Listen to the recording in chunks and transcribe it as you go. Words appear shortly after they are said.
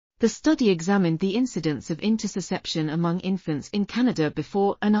The study examined the incidence of intussusception among infants in Canada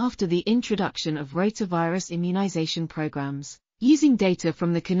before and after the introduction of rotavirus immunization programs, using data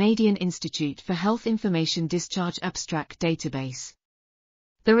from the Canadian Institute for Health Information Discharge Abstract Database.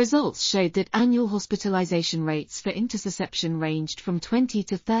 The results showed that annual hospitalization rates for intussusception ranged from 20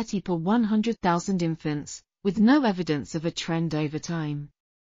 to 30 per 100,000 infants, with no evidence of a trend over time.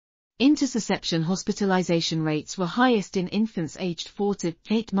 Intussusception hospitalization rates were highest in infants aged 4 to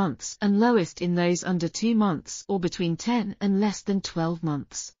 8 months and lowest in those under 2 months or between 10 and less than 12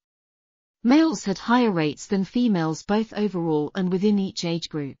 months. Males had higher rates than females both overall and within each age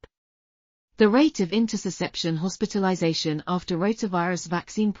group. The rate of intussusception hospitalization after rotavirus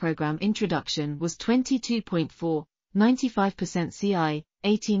vaccine program introduction was 22.4, 95% CI,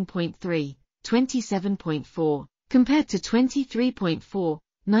 18.3, 27.4, compared to 23.4,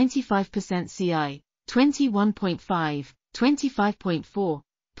 95% CI, 21.5, 25.4,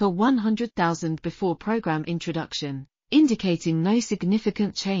 per 100,000 before program introduction, indicating no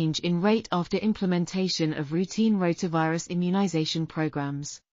significant change in rate after implementation of routine rotavirus immunization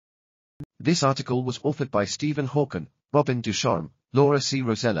programs. This article was authored by Stephen Hawken, Robin Ducharme, Laura C.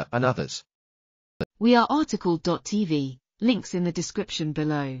 Rosella and others. We are RTCLTV, links in the description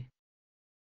below.